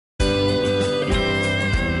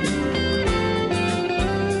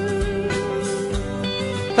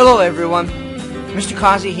Hello everyone, Mr.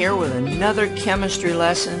 Causey here with another chemistry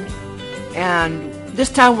lesson, and this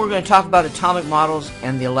time we're going to talk about atomic models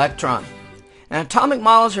and the electron. And atomic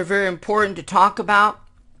models are very important to talk about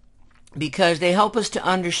because they help us to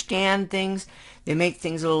understand things. They make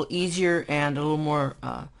things a little easier and a little more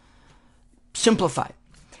simplified.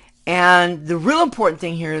 And the real important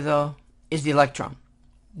thing here though is the electron.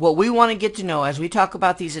 What we want to get to know as we talk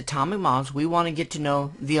about these atomic models, we want to get to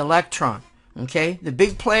know the electron. Okay, the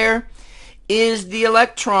big player is the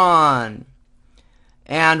electron.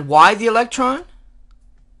 And why the electron?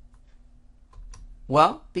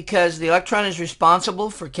 Well, because the electron is responsible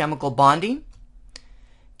for chemical bonding,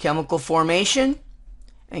 chemical formation,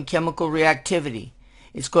 and chemical reactivity.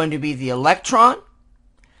 It's going to be the electron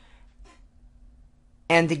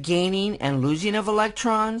and the gaining and losing of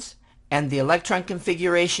electrons and the electron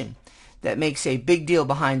configuration that makes a big deal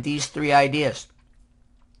behind these three ideas.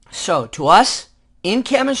 So, to us, in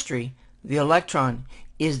chemistry, the electron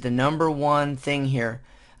is the number one thing here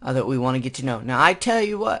that we want to get to know. Now, I'll tell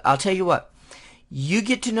you what, you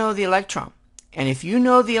get to know the electron, and if you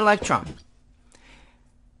know the electron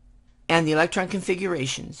and the electron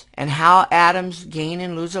configurations and how atoms gain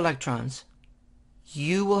and lose electrons,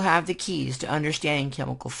 you will have the keys to understanding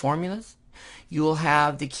chemical formulas. You will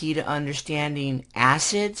have the key to understanding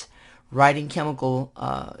acids, writing chemical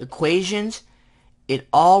equations. It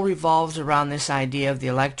all revolves around this idea of the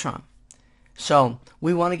electron. So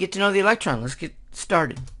we want to get to know the electron. Let's get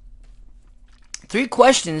started. 3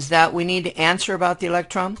 questions that we need to answer about the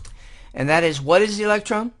electron, and that is, what is the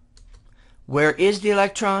electron? Where is the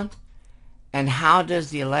electron? And how does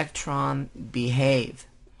the electron behave?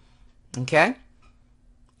 Okay?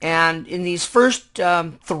 And in these first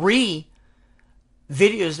 3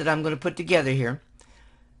 videos that I'm going to put together here,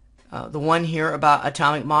 the one here about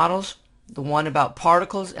atomic models, the one about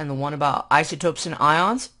particles, and the one about isotopes and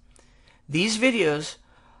ions, these videos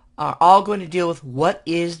are all going to deal with what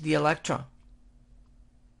is the electron.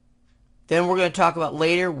 Then we're going to talk about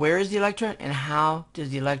later, where is the electron and how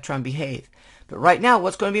does the electron behave. But right now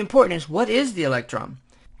what's going to be important is, what is the electron?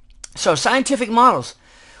 So, scientific models.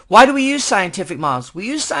 Why do we use scientific models? We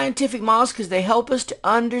use scientific models because they help us to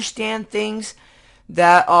understand things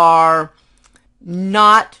that are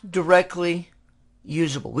not directly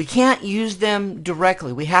usable. We can't use them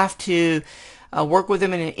directly. We have to work with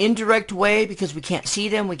them in an indirect way because we can't see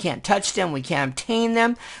them, we can't touch them, we can't obtain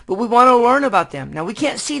them, but we want to learn about them. Now, we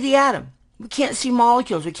can't see the atom. We can't see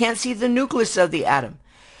molecules. We can't see the nucleus of the atom.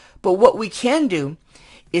 But what we can do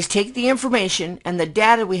is take the information and the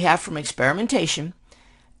data we have from experimentation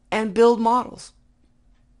and build models.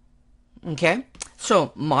 Okay?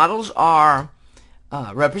 So, models are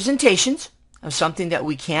representations of something that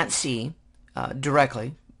we can't see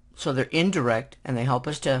directly, so they're indirect, and they help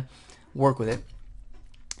us to work with it.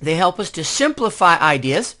 They help us to simplify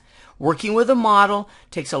ideas. Working with a model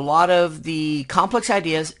takes a lot of the complex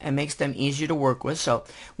ideas and makes them easier to work with. So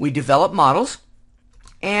we develop models,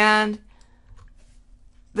 and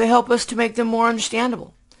they help us to make them more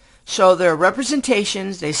understandable. So they're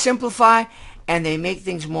representations, they simplify, and they make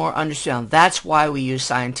things more understandable. That's why we use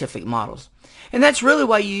scientific models. And that's really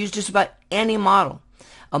why you use just about any model.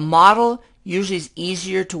 A model usually is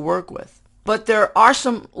easier to work with. But there are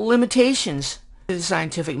some limitations to the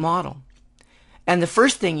scientific model. And the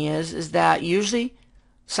first thing is that usually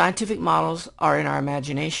scientific models are in our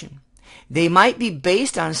imagination. They might be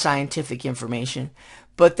based on scientific information,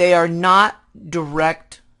 but they are not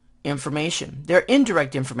direct information. They're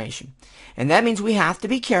indirect information. And that means we have to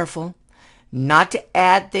be careful not to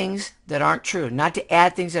add things that aren't true, not to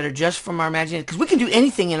add things that are just from our imagination, because we can do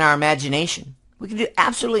anything in our imagination. We can do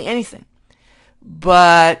absolutely anything.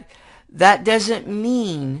 But that doesn't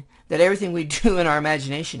mean that everything we do in our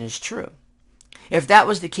imagination is true. If that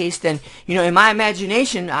was the case, then, in my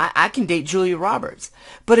imagination, I can date Julia Roberts.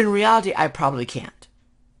 But in reality, I probably can't.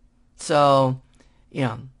 So,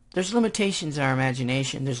 there's limitations in our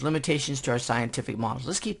imagination. There's limitations to our scientific models.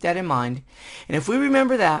 Let's keep that in mind. And if we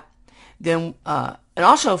remember that, then, and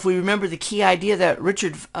also if we remember the key idea that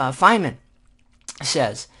Richard Feynman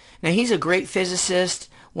says. Now, he's a great physicist,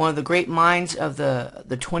 one of the great minds of the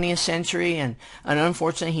 20th century, and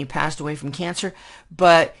unfortunately he passed away from cancer.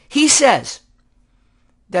 But he says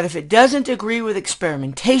that if it doesn't agree with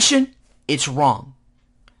experimentation, it's wrong.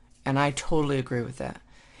 And I totally agree with that.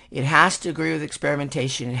 It has to agree with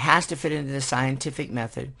experimentation. It has to fit into the scientific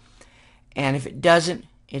method. And if it doesn't,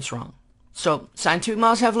 it's wrong. So scientific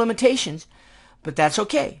models have limitations, but that's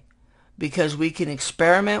okay, because we can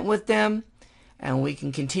experiment with them and we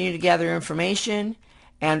can continue to gather information.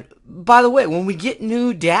 And by the way, when we get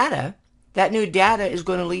new data, that new data is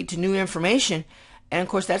going to lead to new information, And of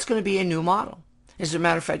course, that's going to be a new model. As a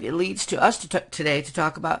matter of fact, it leads to us today to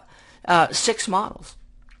talk about 6 models.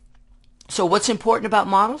 So what's important about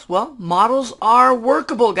models? Well, models are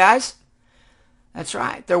workable, guys. That's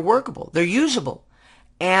right. They're workable. They're usable.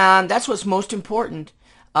 And that's what's most important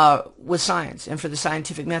with science and for the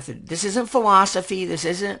scientific method. This isn't philosophy. This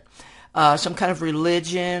isn't some kind of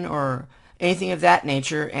religion or anything of that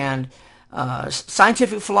nature. And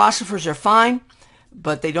scientific philosophers are fine,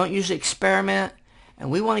 but they don't usually experiment. And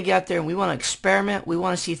we want to get out there and we want to experiment. We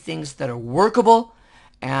want to see things that are workable.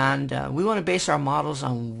 And we want to base our models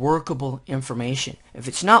on workable information. If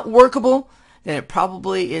it's not workable, then it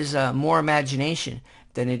probably is more imagination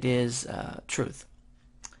than it is truth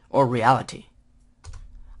or reality.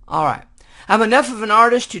 All right. I'm enough of an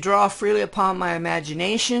artist to draw freely upon my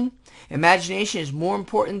imagination. Imagination is more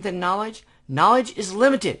important than knowledge. Knowledge is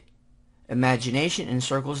limited. Imagination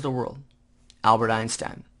encircles the world. Albert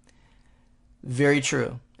Einstein. Very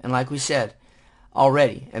true. And like we said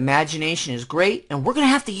already, imagination is great, and we're going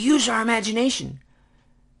to have to use our imagination.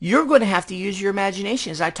 You're going to have to use your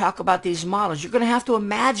imagination as I talk about these models. You're going to have to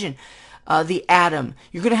imagine the atom.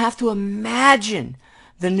 You're going to have to imagine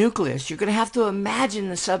the nucleus. You're going to have to imagine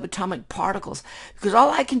the subatomic particles, because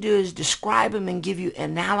all I can do is describe them and give you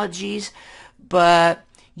analogies, but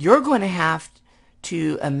you're going to have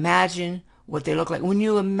to imagine what they look like. When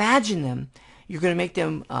you imagine them, you're going to make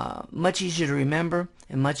them much easier to remember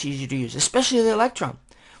and much easier to use, especially the electron.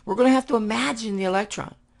 We're going to have to imagine the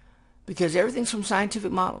electron because everything's from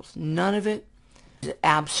scientific models. None of it is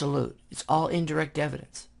absolute. It's all indirect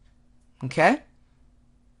evidence. Okay?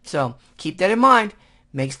 So keep that in mind.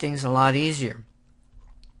 Makes things a lot easier.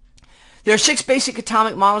 There are 6 basic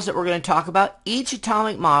atomic models that we're going to talk about. Each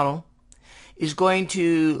atomic model is going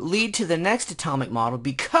to lead to the next atomic model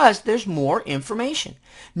because there's more information.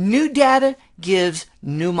 New data gives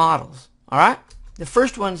new models. All right? The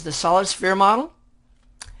first one's the solid sphere model.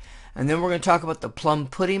 And then we're going to talk about the plum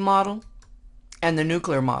pudding model and the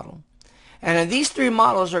nuclear model. And these 3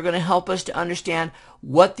 models are going to help us to understand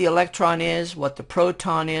what the electron is, what the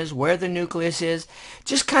proton is, where the nucleus is,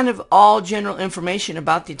 just kind of all general information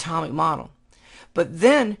about the atomic model. But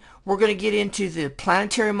then we're going to get into the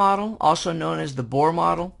planetary model, also known as the Bohr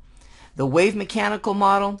model, the wave mechanical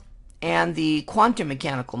model, and the quantum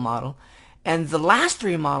mechanical model. And the last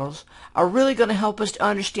 3 models are really going to help us to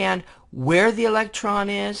understand where the electron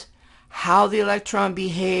is, how the electron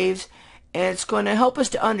behaves, and it's going to help us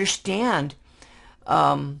to understand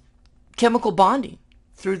chemical bonding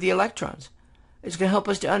through the electrons. It's going to help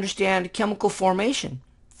us to understand chemical formation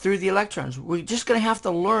through the electrons. We're just going to have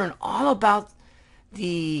to learn all about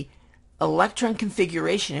the electron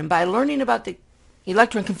configuration. And by learning about the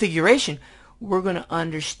electron configuration, we're going to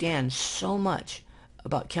understand so much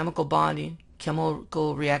about chemical bonding,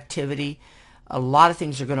 chemical reactivity. A lot of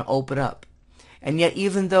things are going to open up. And yet,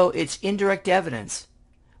 even though it's indirect evidence,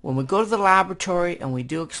 when we go to the laboratory and we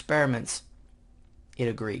do experiments, it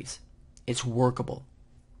agrees. It's workable.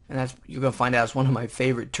 And that's, you're going to find out, it's one of my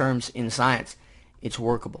favorite terms in science. It's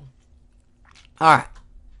workable. All right.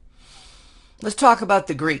 Let's talk about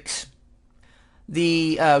the Greeks.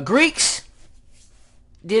 The Greeks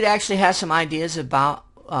did actually have some ideas about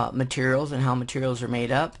materials and how materials are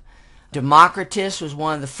made up. Democritus was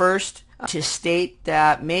one of the first to state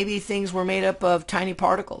that maybe things were made up of tiny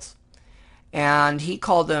particles. And he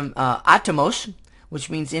called them atomos, which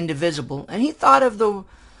means indivisible. And he thought of the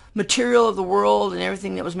material of the world and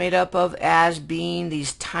everything that was made up of as being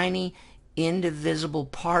these tiny indivisible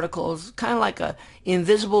particles, kind of like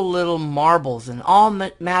invisible little marbles, and all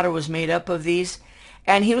matter was made up of these.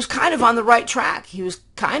 And he was kind of on the right track. He was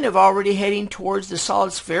kind of already heading towards the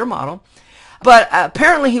solid sphere model. But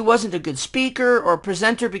apparently he wasn't a good speaker or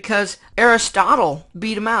presenter because Aristotle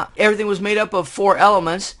beat him out. Everything was made up of 4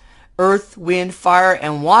 elements: earth, wind, fire,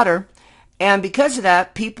 and water. And because of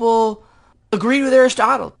that, people agreed with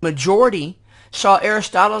Aristotle. Majority saw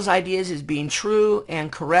Aristotle's ideas as being true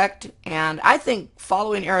and correct. And I think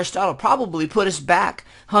following Aristotle probably put us back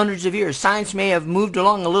hundreds of years. Science may have moved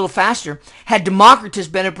along a little faster had Democritus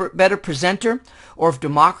been a better presenter, or if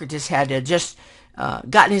Democritus had just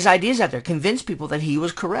gotten his ideas out there, convinced people that he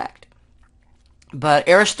was correct. But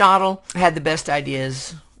Aristotle had the best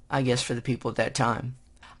ideas, I guess, for the people at that time.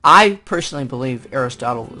 I personally believe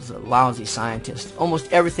Aristotle was a lousy scientist.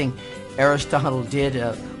 Almost everything Aristotle did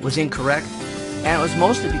was incorrect, and it was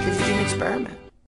mostly because he didn't experiment.